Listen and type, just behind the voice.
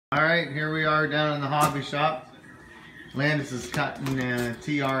Alright, here we are down in the hobby shop. Landis is cutting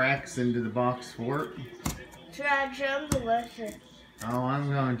TRX into the box fort. Try to show him the Losi. Oh,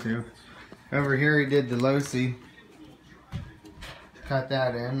 I'm going to. Over here he did the Losi. Cut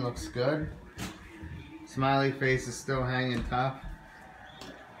that in, looks good. Smiley face is still hanging tough.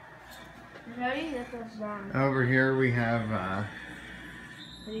 How do you get those down? Over here we have How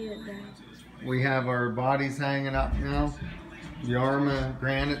do you get down? we have our bodies hanging up now. The Arma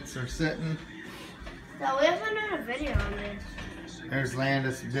granites are sitting. No, we haven't done a video on this. There's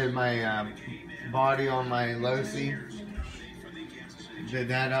Landis did my body on my Losi. Did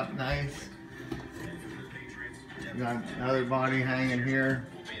that up nice. Got another body hanging here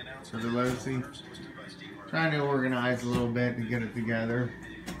for the Losi. Trying to organize a little bit to get it together.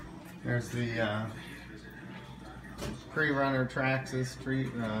 There's the pre-runner Traxxas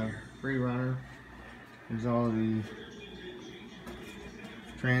pre-runner. There's all the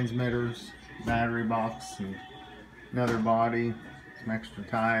transmitters, battery box, and another body, some extra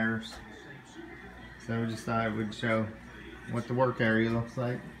tires. So we just thought I would show what the work area looks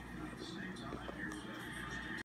like.